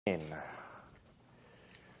1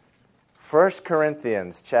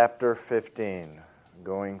 Corinthians chapter 15,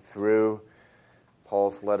 going through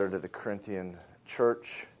Paul's letter to the Corinthian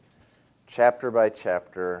church, chapter by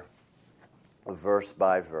chapter, verse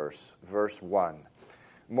by verse. Verse 1.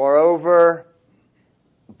 Moreover,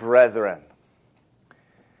 brethren,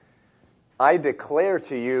 I declare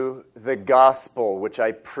to you the gospel which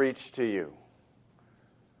I preached to you,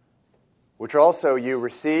 which also you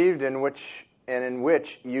received, in which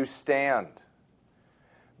you stand,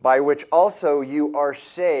 by which also you are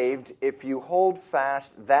saved, if you hold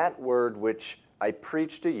fast that word which I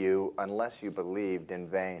preached to you, unless you believed in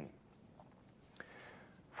vain.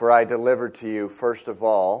 For I delivered to you, first of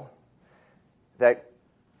all, that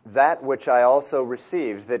which I also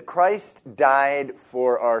received, that Christ died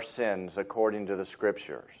for our sins according to the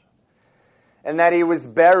Scriptures, and that he was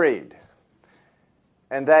buried,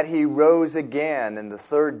 and that he rose again on the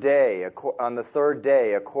third day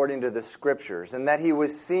according to the Scriptures, and that he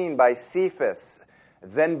was seen by Cephas,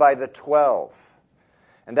 then by the 12.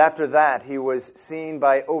 And after that he was seen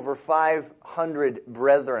by over 500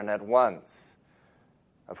 brethren at once,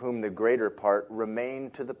 of whom the greater part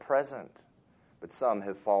remain to the present, but some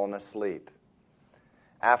have fallen asleep.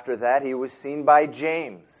 After that he was seen by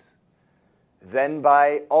James, then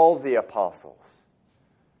by all the apostles.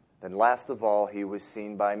 Then last of all, he was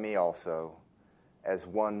seen by me also, as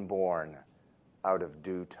one born out of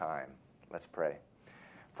due time. Let's pray.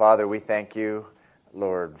 Father, we thank you,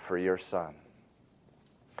 Lord, for your Son.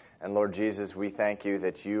 And Lord Jesus, we thank you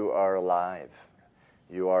that you are alive.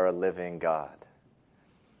 You are a living God.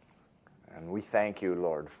 And we thank you,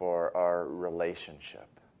 Lord, for our relationship,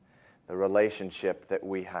 the relationship that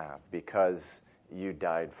we have because you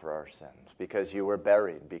died for our sins, because you were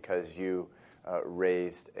buried, because you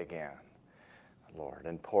raised again, Lord,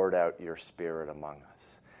 and poured out your Spirit among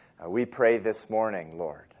us. We pray this morning,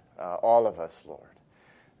 Lord, all of us,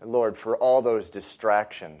 Lord, for all those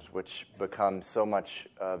distractions which become so much,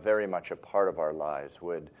 very much a part of our lives,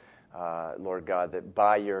 would, Lord God, that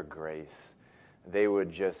by your grace, they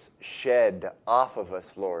would just shed off of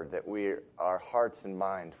us, Lord, that our hearts and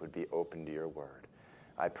minds would be open to your word.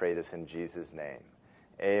 I pray this in Jesus' name.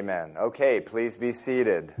 Amen. Okay, please be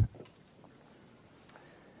seated.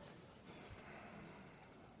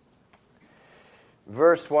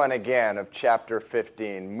 Verse 1 again of chapter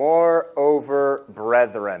 15. Moreover,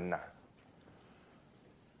 brethren,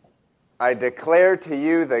 I declare to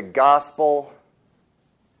you the gospel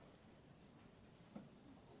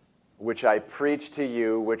which I preached to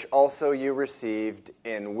you, which also you received,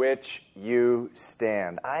 in which you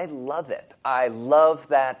stand. I love it. I love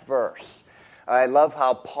that verse. I love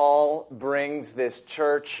how Paul brings this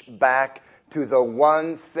church back to the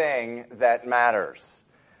one thing that matters.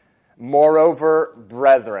 Moreover,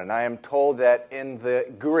 brethren. I am told that in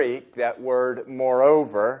the Greek, that word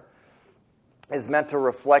moreover is meant to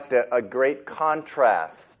reflect a great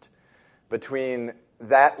contrast between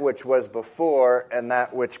that which was before and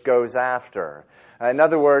that which goes after. In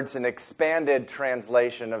other words, an expanded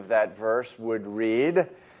translation of that verse would read,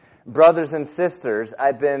 brothers and sisters,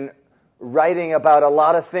 I've been writing about a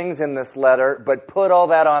lot of things in this letter, but put all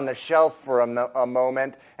that on the shelf for a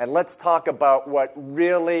moment, and let's talk about what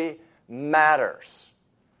really matters.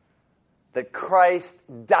 That Christ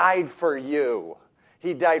died for you.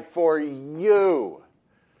 He died for you.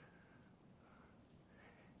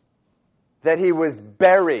 That he was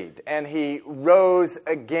buried and he rose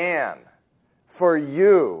again for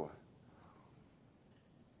you.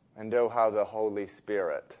 And oh, how the Holy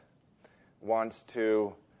Spirit wants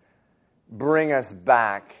to bring us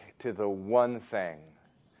back to the one thing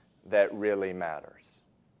that really matters.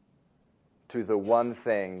 To the one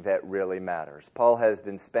thing that really matters. Paul has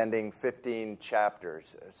been spending 15 chapters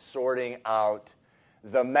sorting out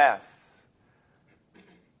the mess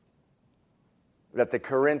that the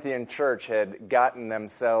Corinthian church had gotten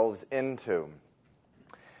themselves into.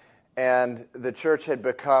 And the church had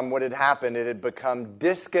become, what had happened, it had become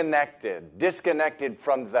disconnected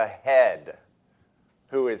from the head,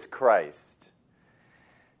 who is Christ.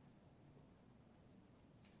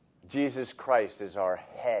 Jesus Christ is our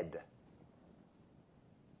head.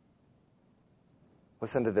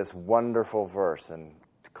 Listen to this wonderful verse in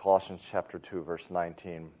Colossians chapter 2, verse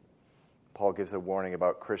 19. Paul gives a warning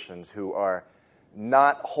about Christians who are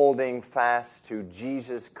not holding fast to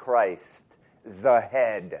Jesus Christ, the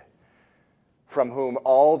head, from whom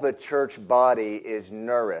all the church body is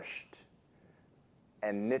nourished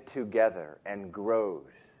and knit together and grows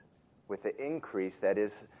with the increase that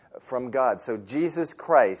is from God. So Jesus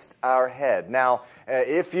Christ, our head. Now,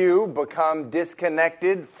 if you become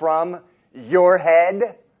disconnected from your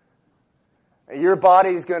head, your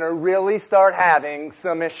body's going to really start having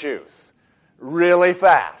some issues really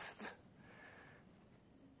fast.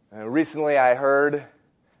 Recently I heard,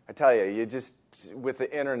 I tell you, with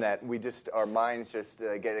the internet, our minds just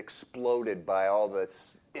get exploded by all this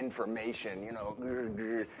information,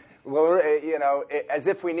 Well, as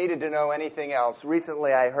if we needed to know anything else.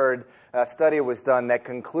 Recently I heard a study was done that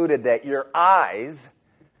concluded that your eyes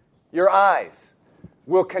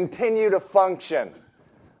will continue to function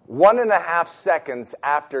 1.5 seconds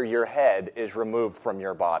after your head is removed from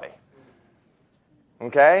your body.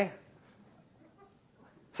 Okay?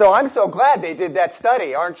 So I'm so glad they did that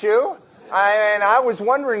study, aren't you? I was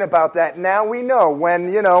wondering about that. Now we know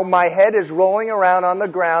when, my head is rolling around on the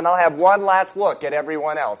ground, I'll have one last look at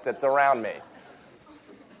everyone else that's around me.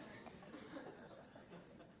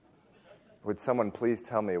 Would someone please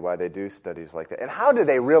tell me why they do studies like that? And how do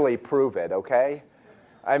they really prove it, okay?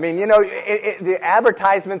 I mean, the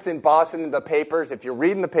advertisements in Boston, the papers, if you're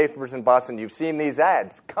reading the papers in Boston, you've seen these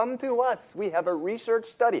ads. Come to us. We have a research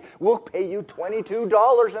study. We'll pay you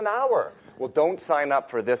 $22 an hour. Well, don't sign up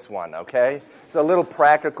for this one, okay? It's a little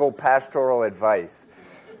practical pastoral advice.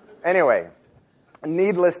 Anyway,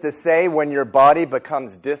 needless to say, when your body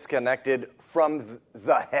becomes disconnected from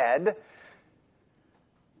the head,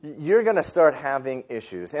 you're going to start having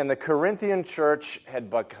issues. And the Corinthian church had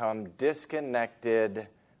become disconnected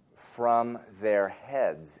from their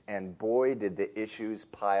heads. And boy, did the issues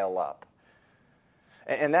pile up.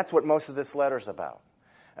 And that's what most of this letter's about.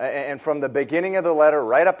 And from the beginning of the letter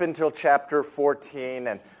right up until chapter 14,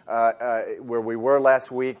 and where we were last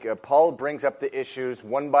week, Paul brings up the issues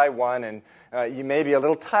one by one, and you may be a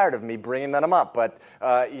little tired of me bringing them up, but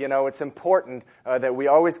it's important that we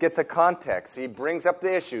always get the context. He brings up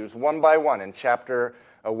the issues one by one in chapter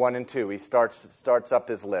 1 and 2. He starts up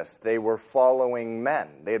his list. They were following men.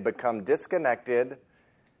 They had become disconnected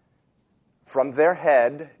from their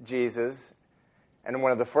head, Jesus. And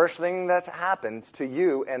one of the first things that happens to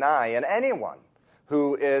you and I and anyone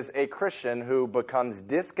who is a Christian who becomes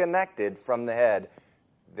disconnected from the head,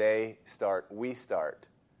 we start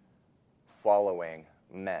following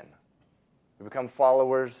men. We become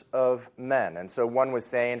followers of men. And so one was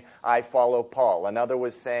saying, I follow Paul. Another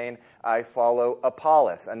was saying, I follow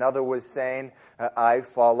Apollos. Another was saying, I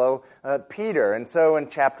follow Peter. And so in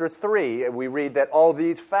chapter 3, we read that all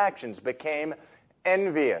these factions became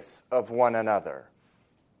envious of one another.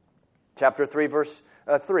 Chapter 3, verse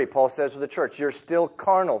 3, Paul says to the church, you're still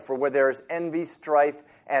carnal, for where there is envy, strife,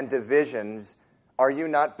 and divisions, are you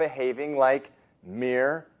not behaving like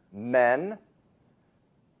mere men?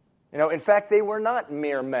 In fact, they were not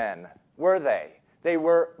mere men, were they? They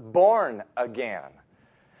were born again.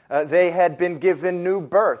 They had been given new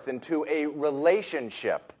birth into a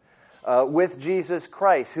relationship with Jesus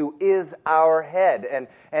Christ, who is our head.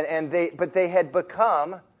 But they had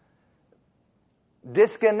become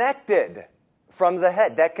disconnected from the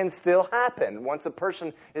head. That can still happen. Once a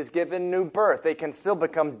person is given new birth, they can still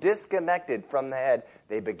become disconnected from the head.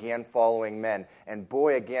 They began following men. And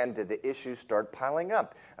boy, again, did the issues start piling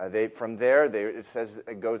up. It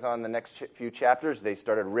goes on the next few chapters, they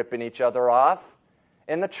started ripping each other off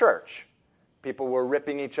in the church. People were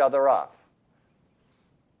ripping each other off.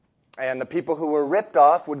 And the people who were ripped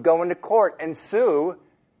off would go into court and sue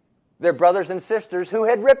their brothers and sisters who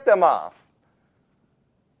had ripped them off.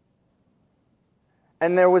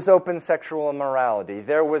 And there was open sexual immorality.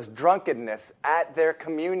 There was drunkenness at their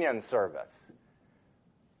communion service.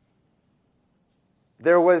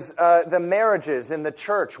 There was the marriages in the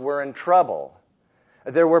church were in trouble.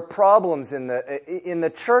 There were problems in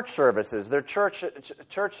the church services. Their church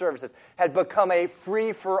services had become a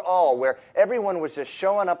free-for-all, where everyone was just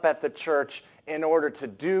showing up at the church in order to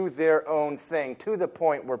do their own thing, to the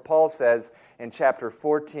point where Paul says in chapter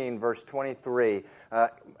 14, verse 23,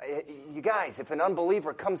 you guys, if an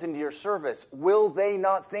unbeliever comes into your service, will they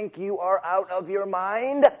not think you are out of your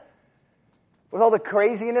mind? With all the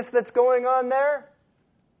craziness that's going on there?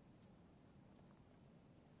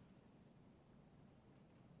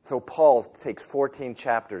 So Paul takes 14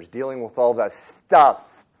 chapters dealing with all that stuff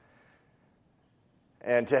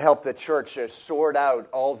and to help the church sort out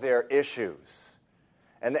all their issues.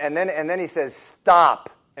 And then he says, stop,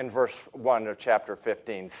 in verse 1 of chapter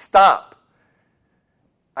 15. Stop.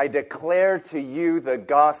 I declare to you the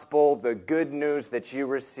gospel, the good news that you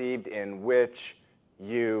received, in which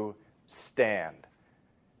you stand.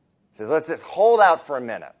 He says, let's just hold out for a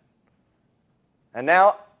minute. And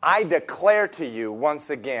now I declare to you once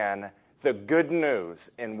again the good news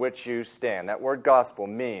in which you stand. That word gospel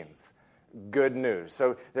means good news.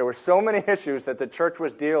 So there were so many issues that the church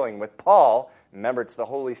was dealing with. Paul, remember, it's the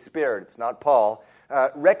Holy Spirit, it's not Paul.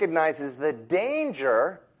 recognizes the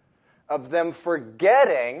danger of them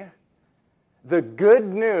forgetting the good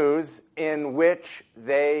news in which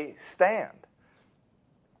they stand.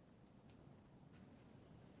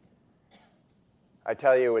 I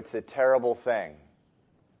tell you, it's a terrible thing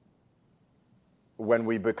when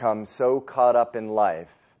we become so caught up in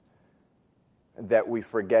life that we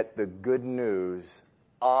forget the good news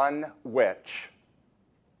on which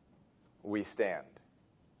we stand.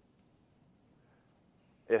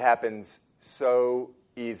 It happens so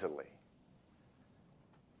easily.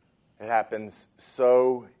 It happens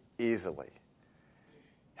so easily.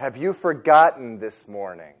 Have you forgotten this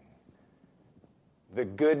morning the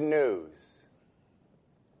good news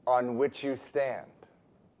on which you stand?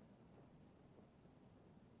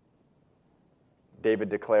 David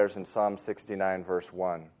declares in Psalm 69, verse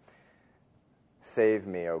 1, "Save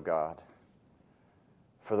me, O God,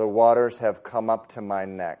 for the waters have come up to my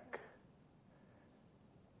neck.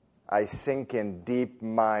 I sink in deep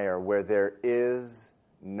mire where there is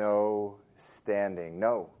no standing."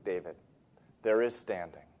 No, David, there is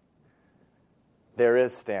standing. There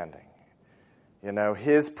is standing. You know,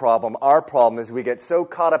 his problem, our problem, is we get so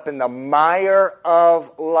caught up in the mire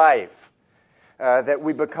of life that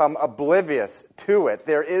we become oblivious to it.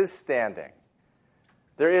 There is standing.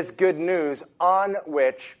 There is good news on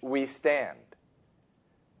which we stand.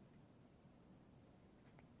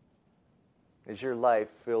 Is your life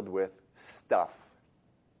filled with stuff?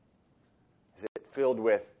 Is it filled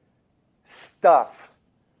with stuff?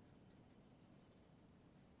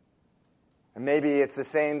 And maybe it's the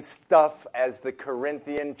same stuff as the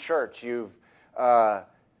Corinthian church. You've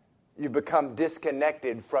become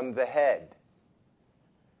disconnected from the head.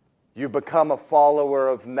 You've become a follower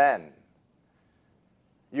of men.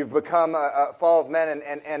 You've become a follower of men,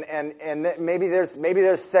 and maybe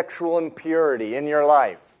there's sexual impurity in your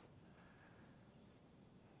life.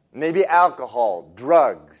 Maybe alcohol,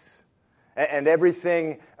 drugs, and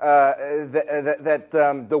everything that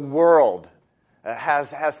the world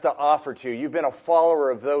has to offer to you. You've been a follower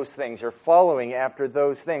of those things. You're following after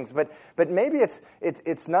those things. But maybe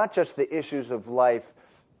it's not just the issues of life.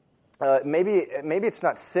 Maybe it's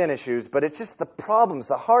not sin issues, but it's just the problems,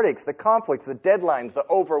 the heartaches, the conflicts, the deadlines, the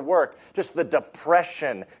overwork, just the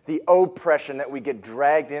depression, the oppression that we get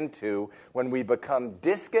dragged into when we become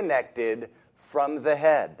disconnected from the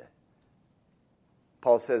head.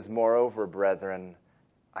 Paul says, "Moreover, brethren,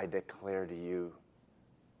 I declare to you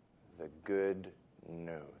the good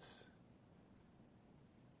news."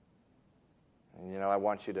 And I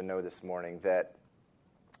want you to know this morning that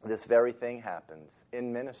this very thing happens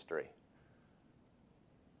in ministry.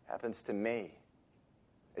 Happens to me,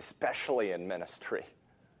 especially in ministry.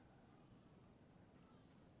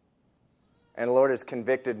 And the Lord has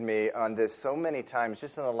convicted me on this so many times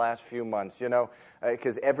just in the last few months,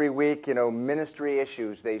 because every week, ministry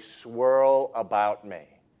issues, they swirl about me.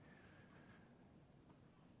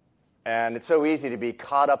 And it's so easy to be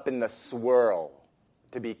caught up in the swirl,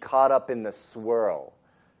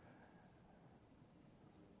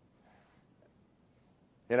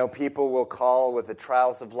 People will call with the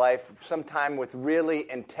trials of life, sometime with really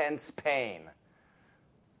intense pain.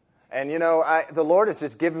 And, the Lord has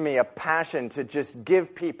just given me a passion to just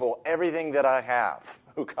give people everything that I have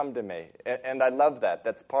who come to me. And I love that.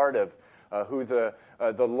 That's part of who the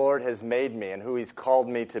Lord has made me and who He's called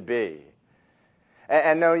me to be.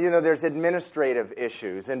 And no, there's administrative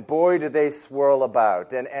issues, and boy, do they swirl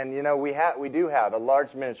about. And we do have a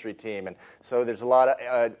large ministry team, and so there's a lot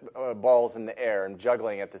of balls in the air and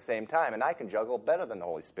juggling at the same time. And I can juggle better than the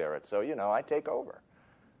Holy Spirit, so I take over.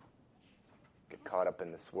 Get caught up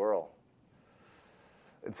in the swirl.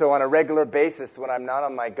 And so on a regular basis, when I'm not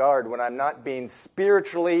on my guard, when I'm not being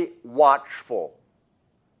spiritually watchful,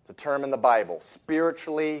 it's a term in the Bible,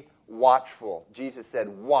 spiritually watchful. Jesus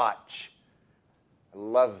said, "Watch." I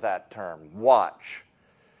love that term, watch.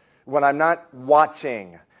 When I'm not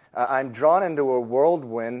watching, I'm drawn into a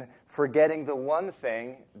whirlwind, forgetting the one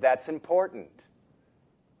thing that's important.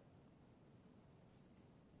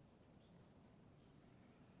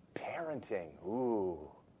 Parenting, ooh.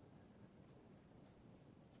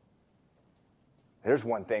 There's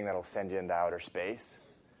one thing that'll send you into outer space.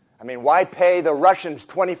 I mean, why pay the Russians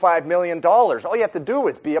 $25 million? All you have to do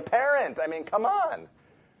is be a parent. I mean, come on.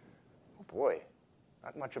 Oh, boy.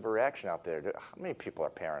 Not much of a reaction out there. How many people are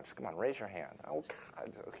parents? Come on, raise your hand. Oh,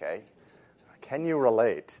 God, okay. Can you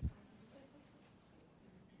relate?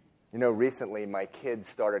 Recently my kids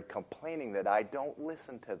started complaining that I don't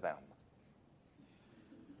listen to them.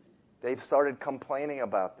 They've started complaining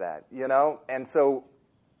about that, And so,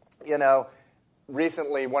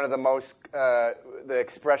 recently, one of the most, the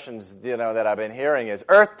expressions, that I've been hearing is,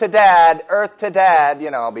 earth to dad,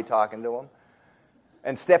 I'll be talking to him.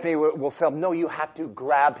 And Stephanie will say, no, you have to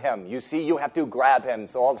grab him. You see, you have to grab him.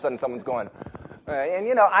 So all of a sudden someone's going,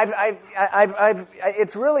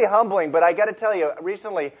 it's really humbling, but I got to tell you,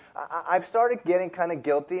 recently, I've started getting kind of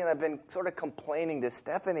guilty, and I've been sort of complaining to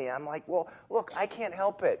Stephanie. I'm like, well, look, I can't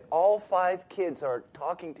help it. All 5 kids are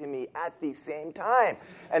talking to me at the same time,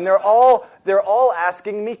 and they're all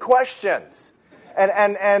asking me questions.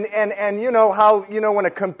 And you know how, when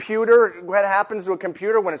a computer, what happens to a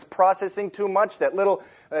computer when it's processing too much, that little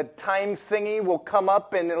time thingy will come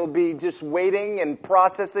up and it'll be just waiting and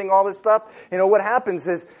processing all this stuff. What happens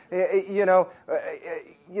is,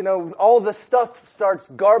 all the stuff starts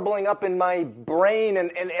garbling up in my brain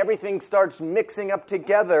and everything starts mixing up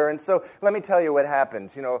together. And so let me tell you what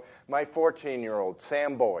happens. My 14-year-old,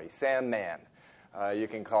 Sam Boy, Sam Man, you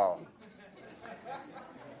can call him,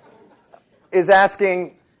 is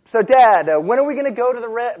asking, so Dad, when are we going to go to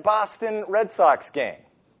the Boston Red Sox game?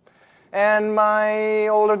 And my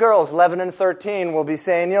older girls, 11 and 13, will be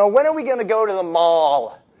saying, when are we going to go to the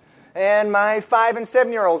mall? And my 5 and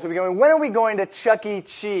 7-year-olds will be going, when are we going to Chuck E.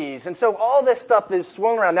 Cheese? And so all this stuff is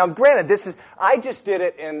swirling around. Now, granted, I just did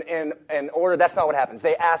it in order. That's not what happens.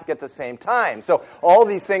 They ask at the same time. So all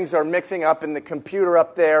these things are mixing up, and the computer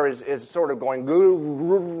up there is sort of going,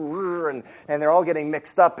 and they're all getting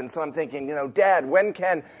mixed up. And so I'm thinking, Dad, when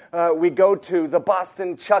can we go to the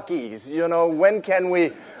Boston Chuckies? When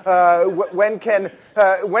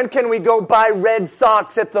can we go buy Red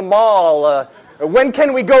Sox at the mall? When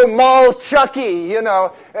can we go mall Chucky?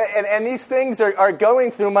 And these things are going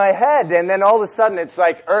through my head, and then all of a sudden it's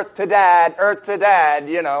like earth to dad,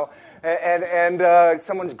 and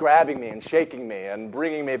someone's grabbing me and shaking me and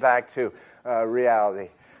bringing me back to reality.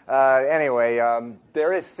 Anyway,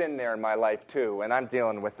 there is sin there in my life too, and I'm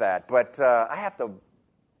dealing with that. But I have to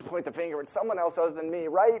point the finger at someone else other than me,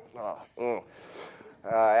 right?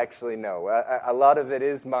 Actually, no. A lot of it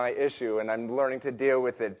is my issue, and I'm learning to deal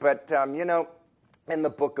with it. But, in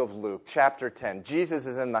the book of Luke, chapter 10, Jesus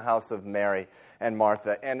is in the house of Mary and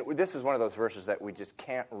Martha. And this is one of those verses that we just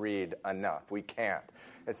can't read enough. We can't.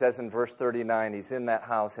 It says in verse 39, he's in that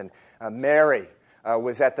house, and Mary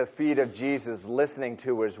was at the feet of Jesus listening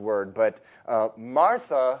to his word. But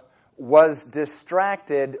Martha was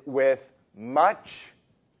distracted with much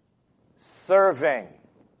serving.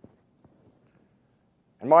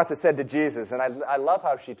 And Martha said to Jesus, and I love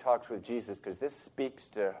how she talks with Jesus, because this speaks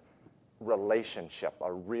to relationship,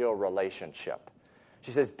 a real relationship.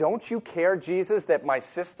 She says, don't you care, Jesus, that my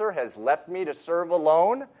sister has left me to serve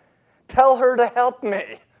alone? Tell her to help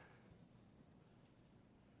me.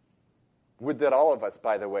 Would that all of us,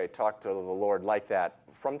 by the way, talk to the Lord like that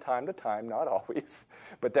from time to time, not always,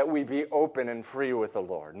 but that we be open and free with the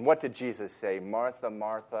Lord. And what did Jesus say? Martha,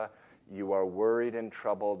 Martha, you are worried and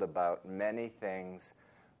troubled about many things,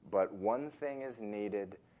 but one thing is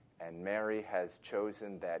needed, and Mary has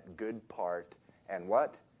chosen that good part, and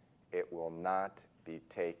what? It will not be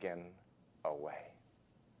taken away.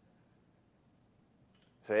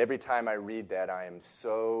 So every time I read that, I am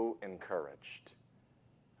so encouraged.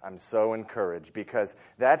 I'm so encouraged, because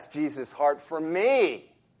that's Jesus' heart for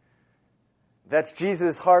me. That's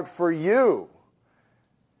Jesus' heart for you.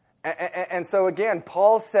 And so again,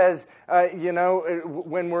 Paul says,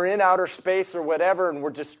 when we're in outer space or whatever, and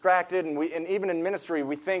we're distracted, and even in ministry,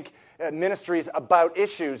 we think ministry is about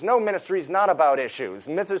issues. No, ministry is not about issues.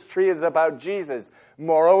 Ministry is about Jesus.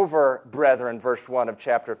 Moreover, brethren, verse 1 of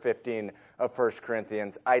chapter 15 of 1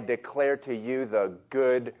 Corinthians, I declare to you the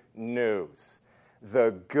good news.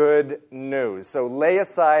 The good news. So lay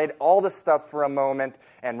aside all the stuff for a moment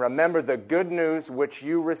and remember the good news which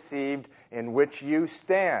you received, in which you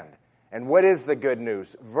stand. And what is the good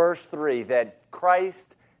news? Verse 3, that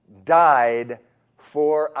Christ died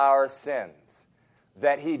for our sins.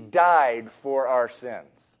 That he died for our sins.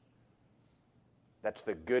 That's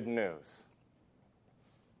the good news.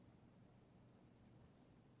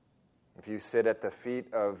 If you sit at the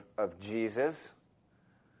feet of Jesus,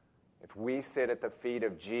 if we sit at the feet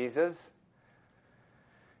of Jesus,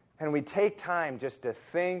 and we take time just to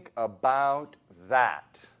think about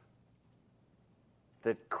that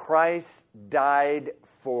Christ died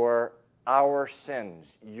for our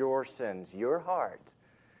sins, your heart.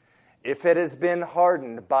 If it has been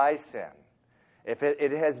hardened by sin, if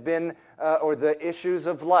it has been, or the issues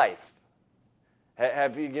of life,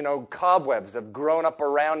 have cobwebs have grown up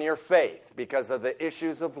around your faith because of the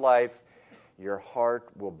issues of life, your heart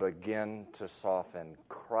will begin to soften.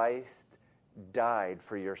 Christ died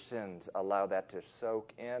for your sins. Allow that to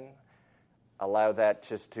soak in. Allow that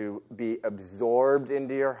just to be absorbed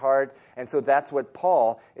into your heart. And so that's what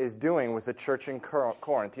Paul is doing with the church in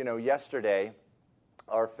Corinth. You know, yesterday,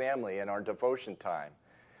 our family in our devotion time,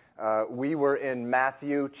 we were in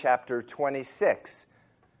Matthew chapter 26,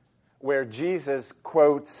 where Jesus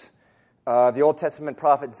quotes the Old Testament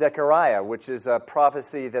prophet Zechariah, which is a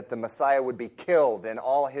prophecy that the Messiah would be killed and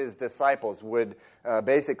all his disciples would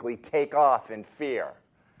basically take off in fear.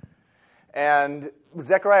 And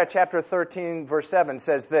Zechariah chapter 13, verse 7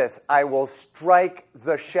 says this, "I will strike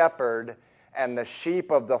the shepherd, and the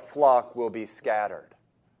sheep of the flock will be scattered."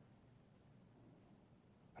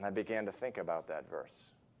 And I began to think about that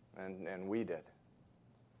verse, and we did.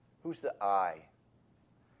 Who's the I?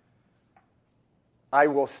 I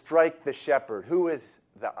will strike the shepherd. Who is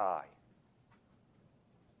the I?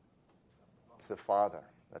 It's the Father.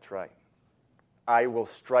 That's right. I will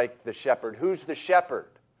strike the shepherd. Who's the shepherd?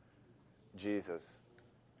 Jesus.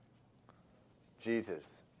 Jesus.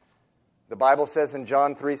 The Bible says in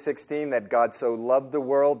John 3:16 that God so loved the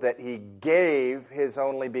world that he gave his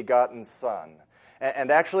only begotten Son.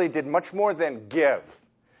 And actually did much more than give.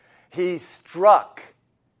 He struck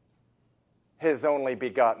his only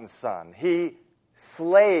begotten Son. He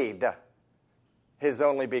slayed his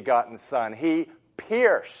only begotten Son. He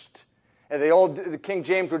pierced. And the King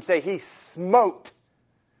James would say he smote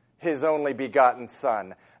his only begotten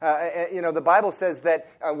Son. You know, the Bible says that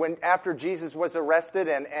after Jesus was arrested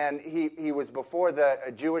and he was before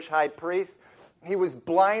the Jewish high priest, he was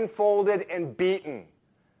blindfolded and beaten.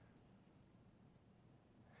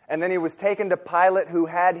 And then he was taken to Pilate, who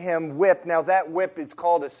had him whipped. Now that whip is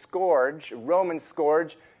called a scourge. A Roman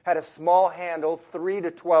scourge had a small handle, 3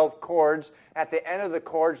 to 12 cords. At the end of the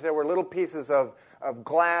cords, there were little pieces of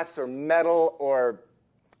glass or metal or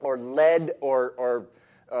lead or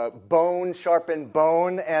bone, sharpened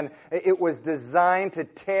bone, and it was designed to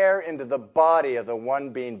tear into the body of the one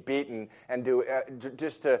being beaten and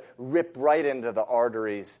just to rip right into the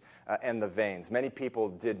arteries and the veins. Many people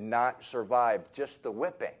did not survive just the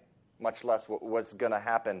whipping, much less what was going to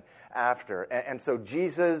happen after. And so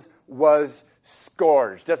Jesus was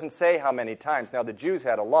scourged. Doesn't say how many times. Now, the Jews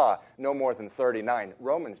had a law, no more than 39.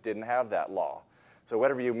 Romans didn't have that law. So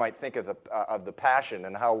whatever you might think of the Passion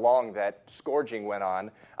and how long that scourging went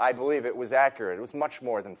on, I believe it was accurate. It was much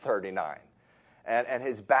more than 39. And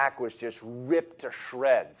his back was just ripped to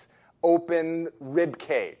shreds. Open rib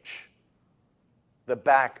cage. The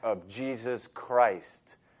back of Jesus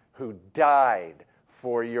Christ, who died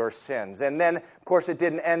for your sins. And then, of course, it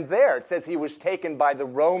didn't end there. It says he was taken by the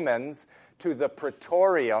Romans to the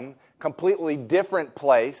Praetorium, completely different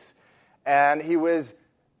place, and he was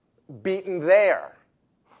beaten there.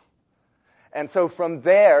 And so from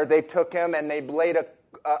there, they took him and they laid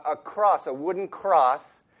a cross, a wooden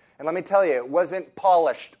cross. And let me tell you, it wasn't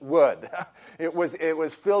polished wood. It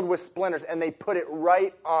was filled with splinters, and they put it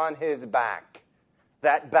right on his back.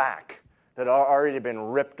 That back that had already been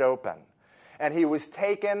ripped open. And he was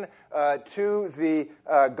taken to the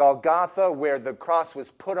Golgotha, where the cross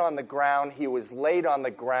was put on the ground. He was laid on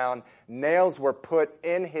the ground. Nails were put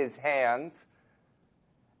in his hands.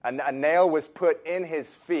 A nail was put in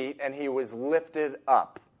his feet, and he was lifted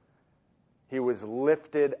up. He was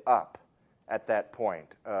lifted up at that point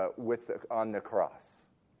on the cross.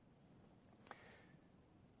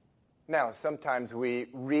 Now, sometimes we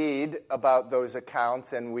read about those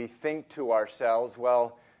accounts and we think to ourselves,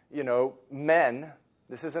 well, you know,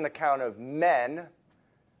 this is an account of men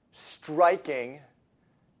striking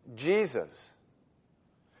Jesus.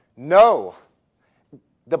 No.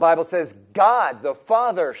 The Bible says God, the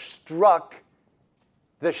Father, struck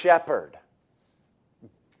the shepherd.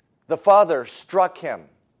 The Father struck him.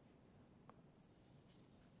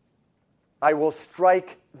 I will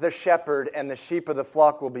strike the shepherd, and the sheep of the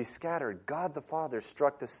flock will be scattered. God the Father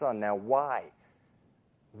struck the Son. Now why?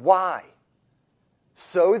 Why?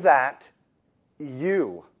 So that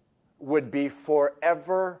you would be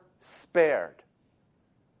forever spared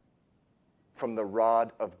from the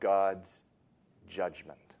rod of God's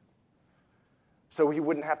judgment. So he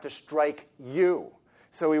wouldn't have to strike you.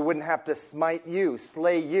 So he wouldn't have to smite you,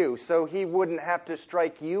 slay you. So he wouldn't have to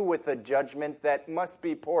strike you with a judgment that must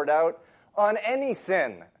be poured out on any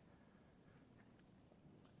sin.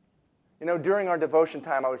 You know, during our devotion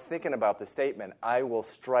time, I was thinking about the statement, I will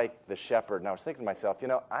strike the shepherd. And I was thinking to myself, you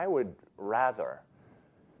know, I would rather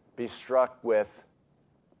be struck with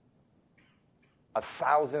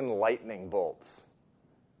 1,000 lightning bolts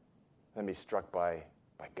than be struck by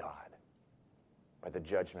God, by the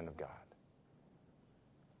judgment of God.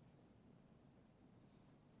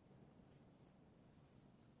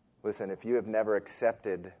 Listen, if you have never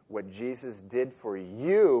accepted what Jesus did for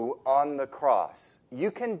you on the cross,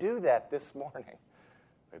 you can do that this morning.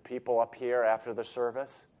 There are people up here after the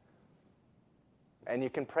service, and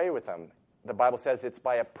you can pray with them. The Bible says it's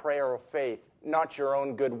by a prayer of faith, not your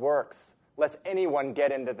own good works, lest anyone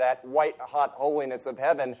get into that white-hot holiness of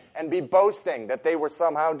heaven and be boasting that they were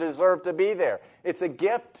somehow deserved to be there. It's a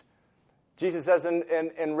gift. Jesus says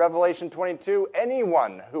in Revelation 22,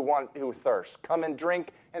 anyone who thirsts, come and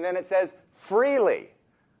drink. And then it says, freely.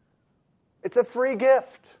 It's a free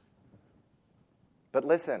gift. But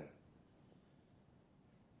listen,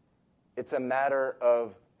 it's a matter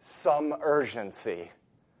of some urgency.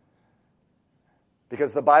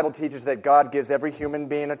 Because the Bible teaches that God gives every human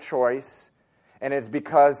being a choice, and it's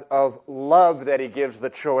because of love that he gives the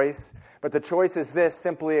choice. But the choice is this: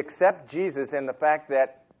 simply accept Jesus and the fact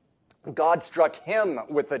that God struck him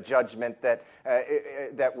with a judgment that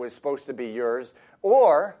was supposed to be yours,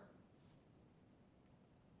 or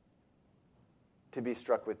to be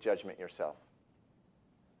struck with judgment yourself.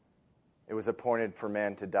 It was appointed for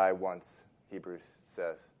man to die once, Hebrews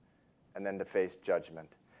says, and then to face judgment.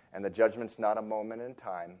 And the judgment's not a moment in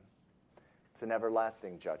time. It's an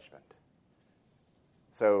everlasting judgment.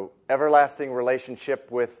 So, everlasting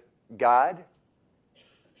relationship with God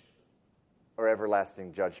or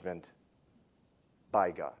everlasting judgment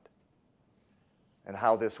by God. And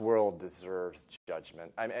how this world deserves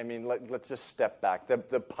judgment. I mean, let's just step back.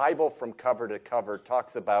 The Bible from cover to cover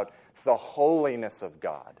talks about the holiness of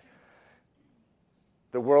God.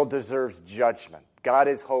 The world deserves judgment. God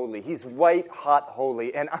is holy. He's white-hot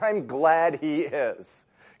holy, and I'm glad he is.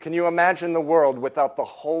 Can you imagine the world without the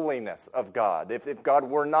holiness of God? If God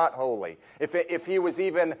were not holy, if he was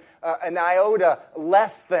even an iota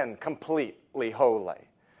less than completely holy.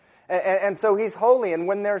 And so he's holy, and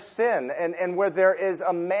when there's sin, and where there is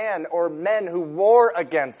a man or men who war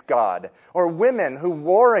against God, or women who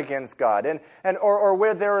war against God, or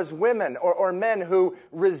where there is women or men who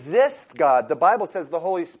resist God, the Bible says the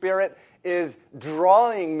Holy Spirit is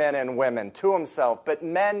drawing men and women to himself, but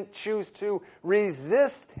men choose to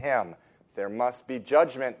resist him. There must be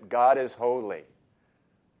judgment. God is holy.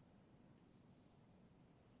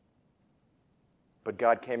 But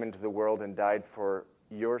God came into the world and died for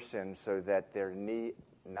your sins so that there need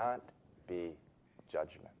not be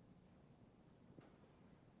judgment.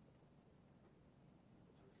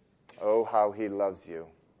 Oh, how he loves you.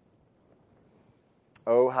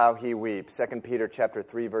 Oh, how he weeps. 2 Peter chapter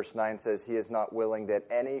 3, verse 9 says, he is not willing that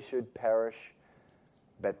any should perish,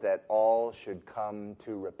 but that all should come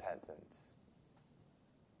to repentance.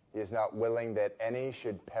 He is not willing that any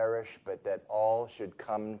should perish, but that all should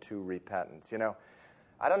come to repentance. You know,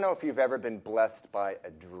 I don't know if you've ever been blessed by a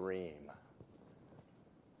dream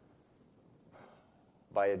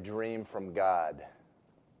from God.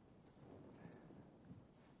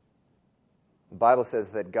 The Bible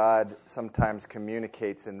says that God sometimes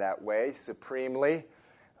communicates in that way, supremely.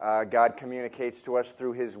 God communicates to us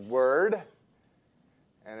through his word.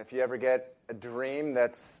 And if you ever get a dream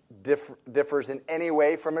that differs in any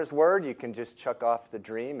way from his word, you can just chuck off the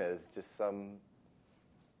dream as just some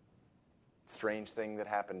strange thing that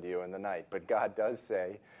happened to you in the night. But God does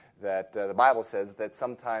say that, the Bible says that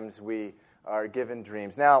sometimes we are given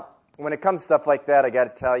dreams. Now, when it comes to stuff like that, I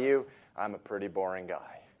got to tell you, I'm a pretty boring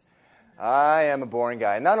guy. I am a boring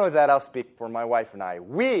guy. Not only that, I'll speak for my wife and I.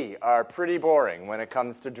 We are pretty boring when it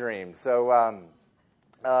comes to dreams. So,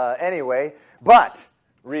 anyway, but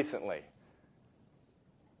recently,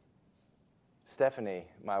 Stephanie,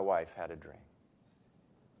 my wife, had a dream.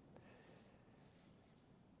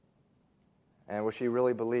 And what she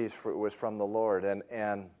really believes was from the Lord.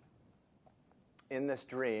 And in this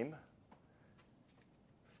dream,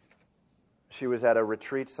 she was at a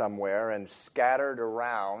retreat somewhere, and scattered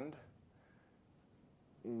around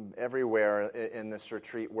everywhere in this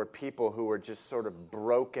retreat were people who were just sort of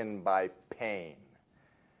broken by pain.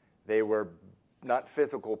 They were not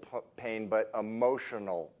physical pain, but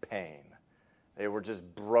emotional pain. They were just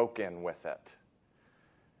broken with it.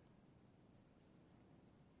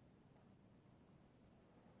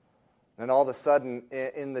 And all of a sudden,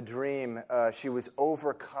 in the dream, she was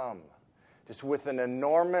overcome just with an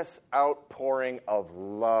enormous outpouring of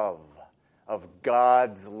love, of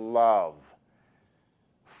God's love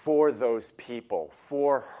for those people,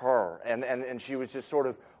 for her. And she was just sort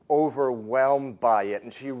of overwhelmed by it.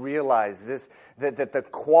 And she realized that the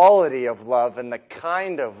quality of love and the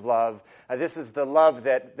kind of love, this is the love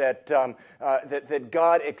that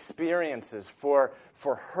God experiences for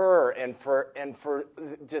her and for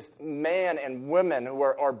just man and women who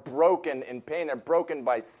are broken in pain and broken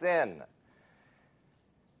by sin.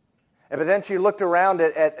 But then she looked around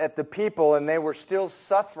at the people, and they were still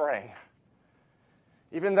suffering.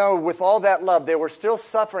 Even though with all that love, they were still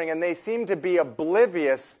suffering, and they seemed to be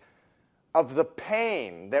oblivious of the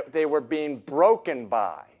pain that they were being broken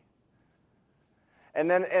by.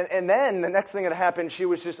 And then the next thing that happened, she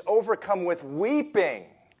was just overcome with weeping.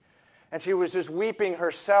 And she was just weeping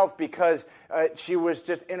herself because she was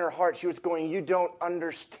just in her heart, she was going, you don't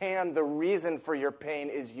understand. The reason for your pain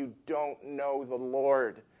is you don't know the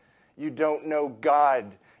Lord. You don't know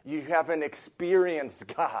God. You haven't experienced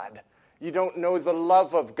God. You don't know the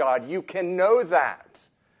love of God. You can know that.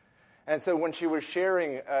 And so when she was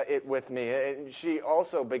sharing it with me, she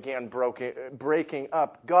also began breaking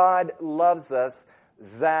up. God loves us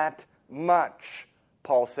that much,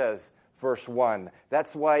 Paul says, verse 1.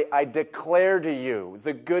 That's why I declare to you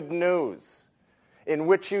the good news in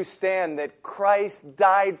which you stand, that Christ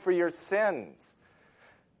died for your sins.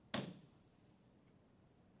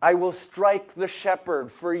 I will strike the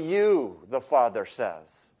shepherd for you, the Father says.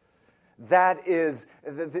 That is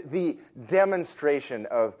the demonstration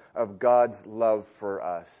of God's love for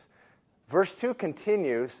us. Verse 2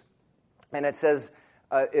 continues, and it says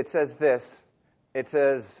this. It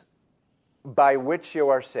says, by which you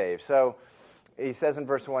are saved. So he says in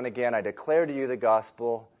verse 1 again, I declare to you the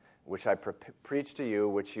gospel which I preached to you,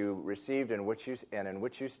 which you received, and in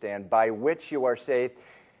which you stand, by which you are saved,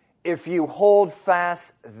 if you hold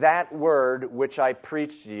fast that word which I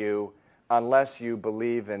preached to you, unless you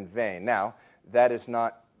believe in vain. Now, that is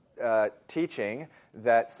not teaching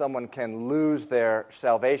that someone can lose their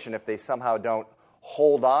salvation if they somehow don't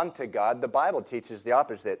hold on to God. The Bible teaches the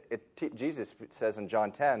opposite. Jesus says in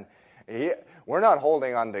John 10, we're not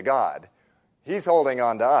holding on to God. He's holding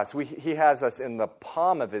on to us. He has us in the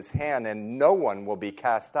palm of his hand, and no one will be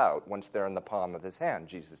cast out once they're in the palm of his hand,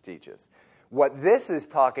 Jesus teaches. What this is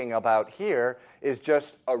talking about here is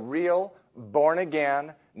just a real,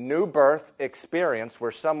 born-again, new birth experience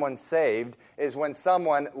where someone's saved is when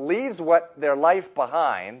someone leaves their life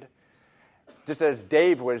behind, just as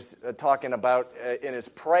Dave was talking about in his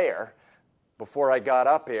prayer before I got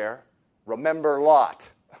up here. Remember Lot.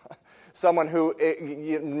 Someone who,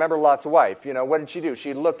 you remember Lot's wife, what did she do?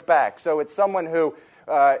 She looked back. So it's someone who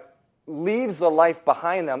leaves the life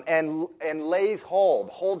behind them and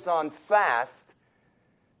holds on fast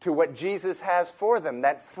to what Jesus has for them,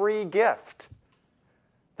 that free gift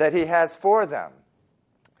that he has for them.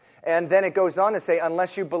 And then it goes on to say,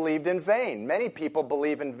 unless you believed in vain. Many people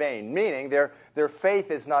believe in vain, meaning their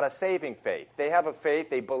faith is not a saving faith. They have a faith,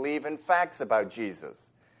 they believe in facts about Jesus.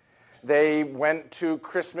 They went to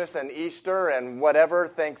Christmas and Easter and whatever,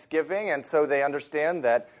 Thanksgiving, and so they understand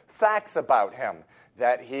that facts about him,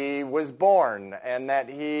 that he was born, and that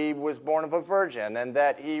he was born of a virgin, and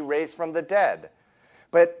that he raised from the dead.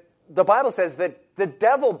 But the Bible says that the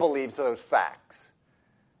devil believes those facts,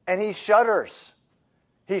 and he shudders.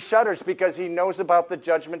 He shudders because he knows about the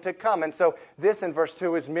judgment to come. And so this in verse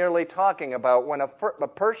 2 is merely talking about when a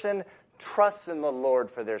person trusts in the Lord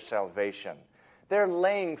for their salvation. They're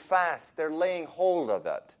laying fast. They're laying hold of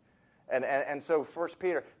it. And so First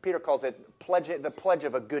Peter calls it the pledge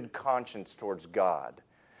of a good conscience towards God.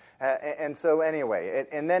 And so anyway,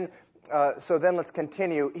 so then let's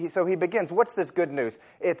continue. So he begins, what's this good news?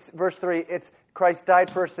 It's verse 3, it's Christ died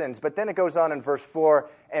for sins. But then it goes on in verse 4,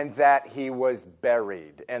 and that he was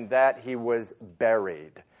buried. And that he was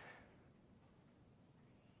buried.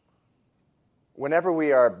 Whenever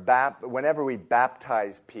we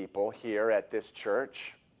baptize people here at this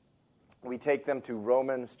church, we take them to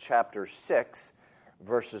Romans chapter 6,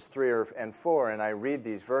 verses 3 and 4, and I read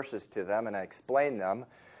these verses to them and I explain them.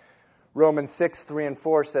 Romans 6, 3 and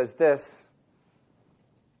 4 says this,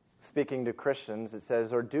 speaking to Christians, it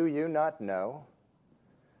says, or do you not know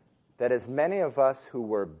that as many of us who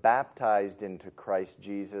were baptized into Christ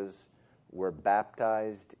Jesus were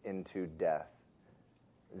baptized into death?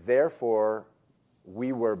 Therefore,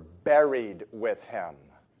 we were buried with him.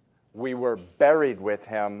 We were buried with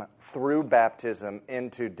him through baptism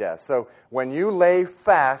into death. So when you lay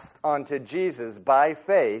fast onto Jesus by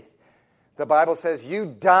faith, the Bible says you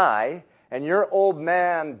die, and your old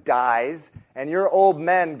man dies, and your old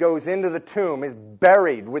man goes into the tomb, is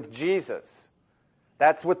buried with Jesus.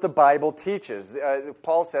 That's what the Bible teaches.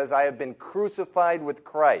 Paul says, I have been crucified with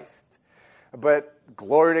Christ. But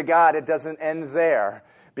glory to God, it doesn't end there.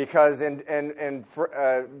 Because in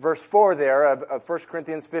verse 4 there of 1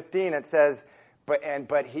 Corinthians 15, it says,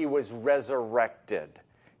 but he was resurrected.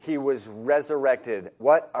 He was resurrected.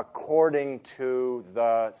 What? According to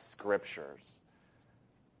the Scriptures.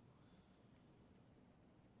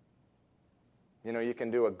 You can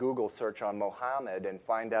do a Google search on Muhammad and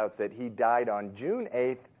find out that he died on June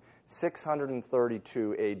 8th,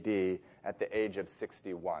 632 AD at the age of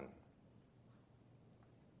 61.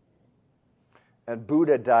 And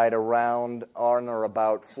Buddha died around on or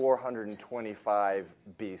about 425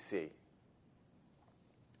 BC.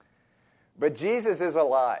 But Jesus is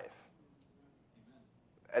alive.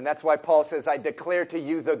 And that's why Paul says, I declare to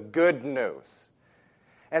you the good news.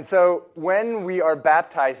 And so when we are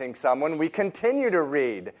baptizing someone, we continue to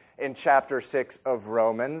read in chapter 6 of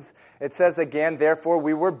Romans. It says again, therefore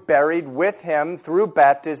we were buried with him through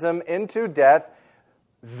baptism into death,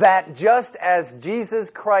 that just as Jesus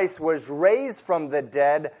Christ was raised from the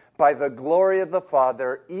dead by the glory of the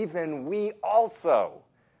Father, even we also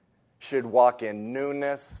should walk in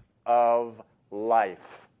newness of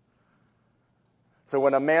life. So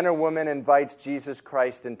when a man or woman invites Jesus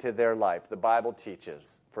Christ into their life, the Bible teaches,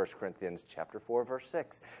 1 Corinthians chapter 4, verse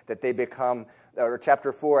 6, that they become, or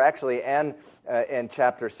chapter 4 actually, and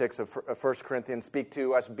chapter 6 of 1 Corinthians speak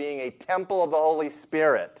to us being a temple of the Holy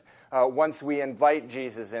Spirit once we invite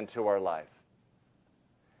Jesus into our life.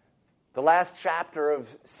 The last chapter of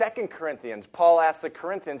 2 Corinthians, Paul asks the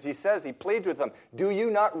Corinthians, he pleads with them, do you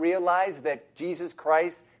not realize that Jesus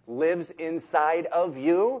Christ lives inside of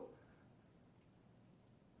you?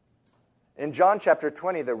 In John chapter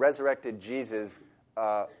 20, the resurrected Jesus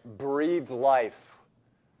breathed life,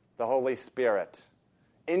 the Holy Spirit,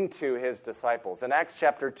 into his disciples. In Acts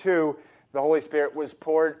chapter 2, the Holy Spirit was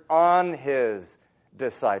poured on his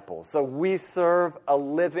disciples. So we serve a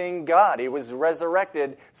living God. He was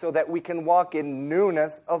resurrected so that we can walk in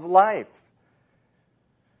newness of life.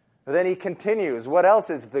 Then he continues. What else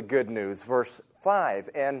is the good news? Verse 5,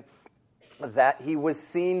 and that he was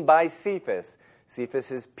seen by Cephas. Cephas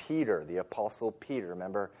is Peter, the Apostle Peter.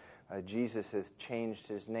 Remember, Jesus has changed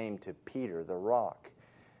his name to Peter, the rock.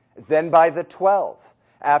 Then by the 12.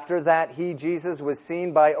 After that, Jesus, was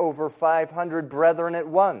seen by over 500 brethren at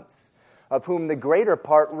once, of whom the greater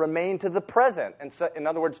part remain to the present. And so, in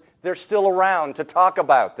other words, they're still around to talk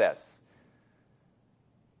about this.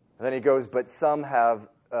 And then he goes, but some have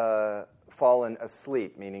fallen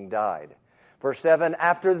asleep, meaning died. Verse 7,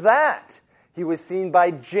 after that, he was seen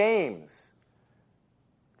by James.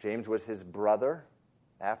 James was his brother,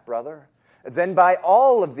 half-brother. Then by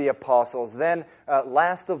all of the apostles. Then,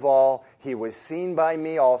 last of all, he was seen by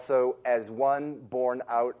me also as one born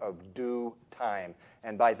out of due time.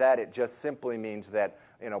 And by that, it just simply means that,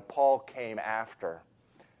 Paul came after.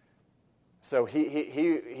 So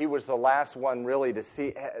he was the last one really to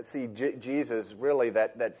see Jesus, really,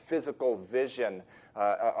 that physical vision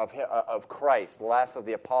of Christ, the last of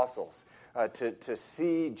the apostles. To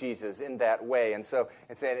see Jesus in that way. And so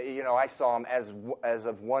it said, I saw him as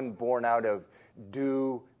of one born out of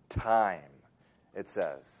due time, it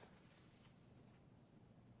says.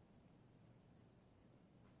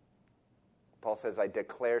 Paul says, I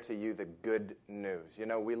declare to you the good news.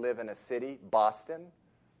 We live in a city, Boston,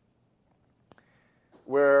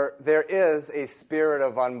 where there is a spirit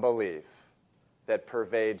of unbelief that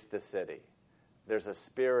pervades the city. There's a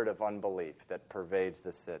spirit of unbelief that pervades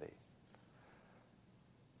the city.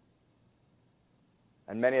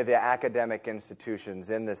 And many of the academic institutions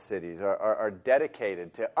in the cities are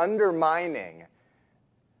dedicated to undermining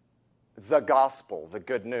the gospel, the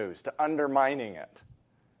good news, to undermining it.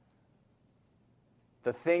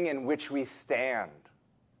 The thing in which we stand.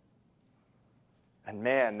 And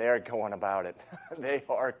man, they're going about it. They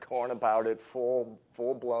are going about it full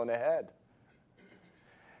blown ahead.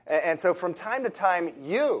 And so from time to time,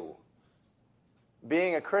 you,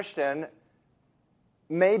 being a Christian,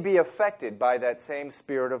 may be affected by that same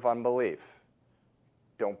spirit of unbelief.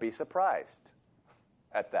 Don't be surprised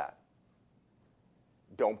at that.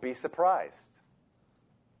 Don't be surprised.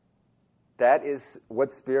 That is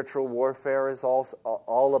what spiritual warfare is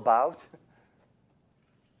all about.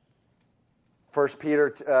 1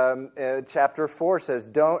 Peter chapter 4 says,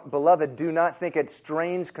 Beloved, do not think it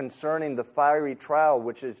strange concerning the fiery trial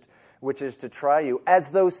which is to try you, as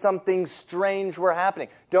though something strange were happening.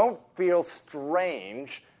 Don't feel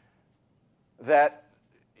strange that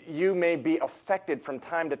you may be affected from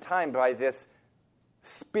time to time by this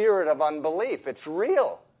spirit of unbelief. It's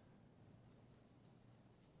real.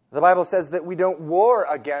 The Bible says that we don't war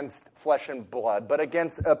against flesh and blood, but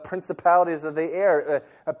against principalities of the air.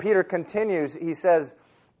 Peter continues, he says,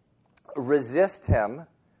 resist him,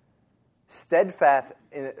 steadfast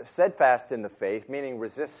in the faith, meaning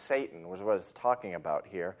resist Satan, was what it's talking about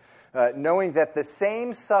here, knowing that the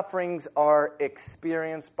same sufferings are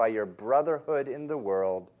experienced by your brotherhood in the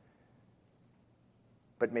world,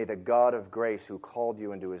 but may the God of grace, who called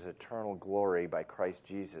you into his eternal glory by Christ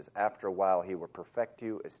Jesus, after a while he will perfect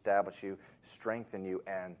you, establish you, strengthen you,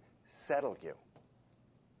 and settle you.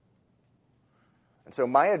 And so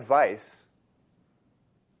my advice,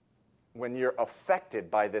 when you're affected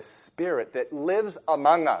by this Spirit that lives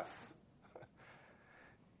among us,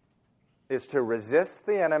 is to resist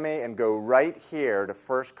the enemy and go right here to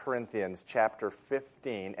 1 Corinthians chapter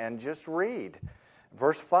 15 and just read.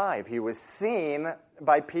 Verse 5, he was seen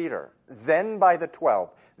by Peter, then by the 12,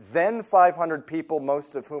 then 500 people,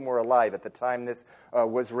 most of whom were alive at the time this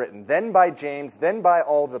was written, then by James, then by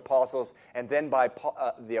all the apostles, and then by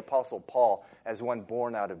the apostle Paul as one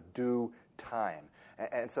born out of due time.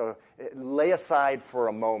 And so lay aside for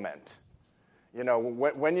a moment. You know,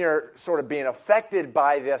 when you're sort of being affected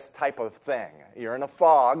by this type of thing, you're in a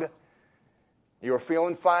fog, you were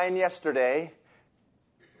feeling fine yesterday,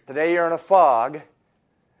 today you're in a fog,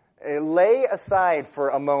 lay aside for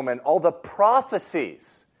a moment all the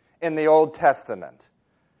prophecies in the Old Testament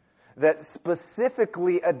that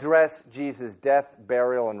specifically address Jesus' death,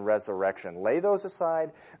 burial, and resurrection. Lay those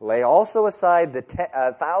aside. Lay also aside the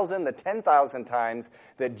 10,000 times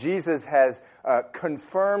that Jesus has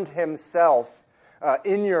confirmed himself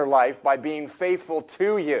in your life by being faithful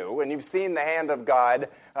to you, and you've seen the hand of God,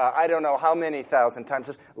 I don't know how many thousand times.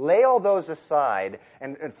 Just lay all those aside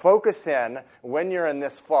and focus in, when you're in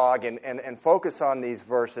this fog, and focus on these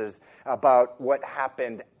verses about what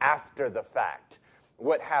happened after the fact,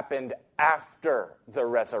 what happened after the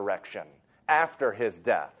resurrection, after his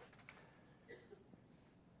death.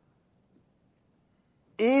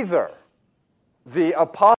 Either the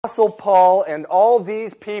Apostle Paul and all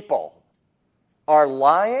these people are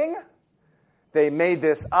lying, they made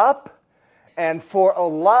this up, and for a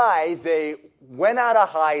lie, they went out of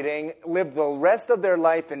hiding, lived the rest of their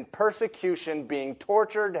life in persecution, being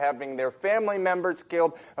tortured, having their family members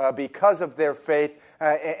killed because of their faith,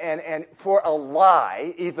 and for a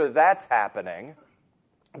lie, either that's happening,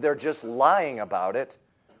 they're just lying about it,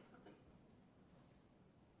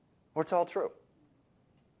 or it's all true.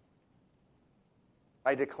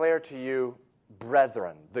 I declare to you,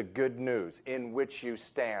 brethren, the good news in which you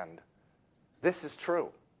stand. This is true.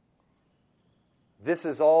 This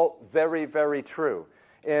is all very, very true.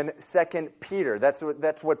 In 2 Peter,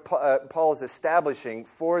 that's what Paul is establishing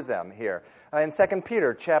for them here. In 2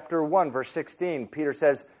 Peter chapter 1, verse 16, Peter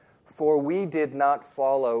says, "For we did not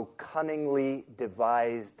follow cunningly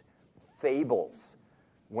devised fables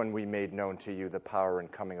when we made known to you the power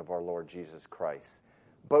and coming of our Lord Jesus Christ,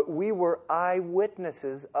 but we were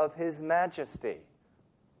eyewitnesses of his majesty."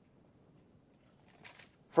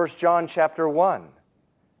 1 John chapter 1.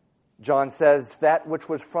 John says, "That which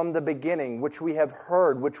was from the beginning, which we have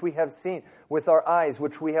heard, which we have seen with our eyes,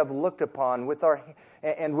 which we have looked upon, with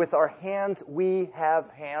our hands we have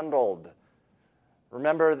handled."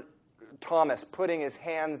 Remember Thomas putting his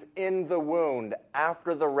hands in the wound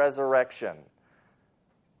after the resurrection.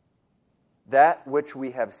 "That which we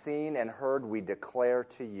have seen and heard we declare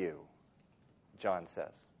to you," John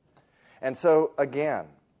says. And so, again,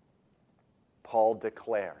 Paul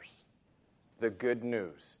declares the good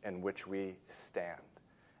news in which we stand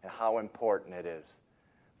and how important it is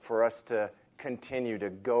for us to continue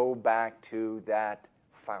to go back to that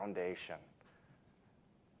foundation,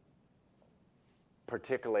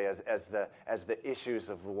 particularly as the issues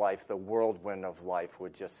of life, the whirlwind of life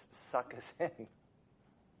would just suck us in.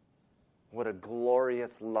 What a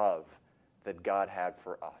glorious love that God had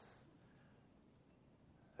for us.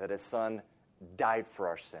 That his Son died for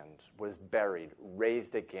our sins, was buried,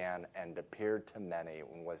 raised again, and appeared to many,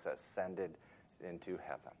 and was ascended into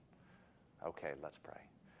heaven. Okay, let's pray.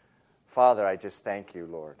 Father, I just thank you,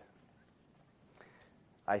 Lord.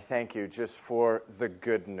 I thank you just for the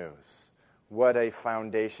good news. What a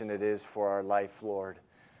foundation it is for our life, Lord.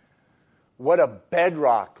 What a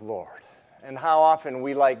bedrock, Lord. And how often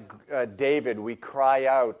we, like David, we cry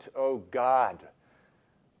out, "Oh God,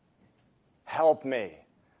 help me.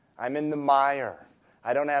 I'm in the mire.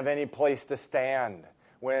 I don't have any place to stand."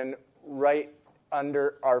 When right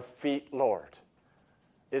under our feet, Lord,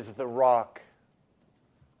 is the rock,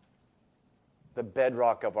 the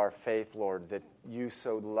bedrock of our faith, Lord, that you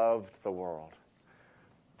so loved the world,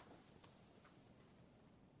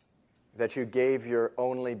 that you gave your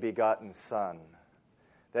only begotten Son,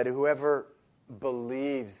 that whoever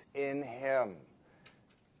believes in him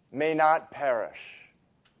may not perish,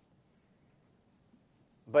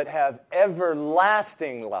 but have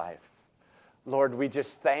everlasting life. Lord, we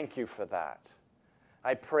just thank you for that.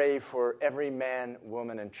 I pray for every man,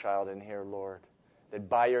 woman, and child in here, Lord, that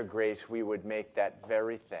by your grace we would make that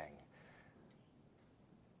very thing,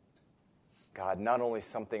 God, not only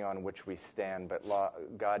something on which we stand, but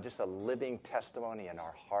God, just a living testimony in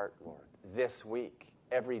our heart, Lord, this week,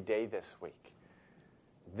 every day this week,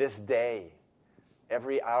 this day,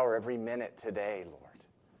 every hour, every minute today, Lord,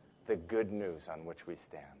 the good news on which we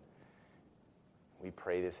stand. We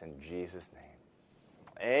pray this in Jesus' name.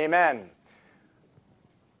 Amen.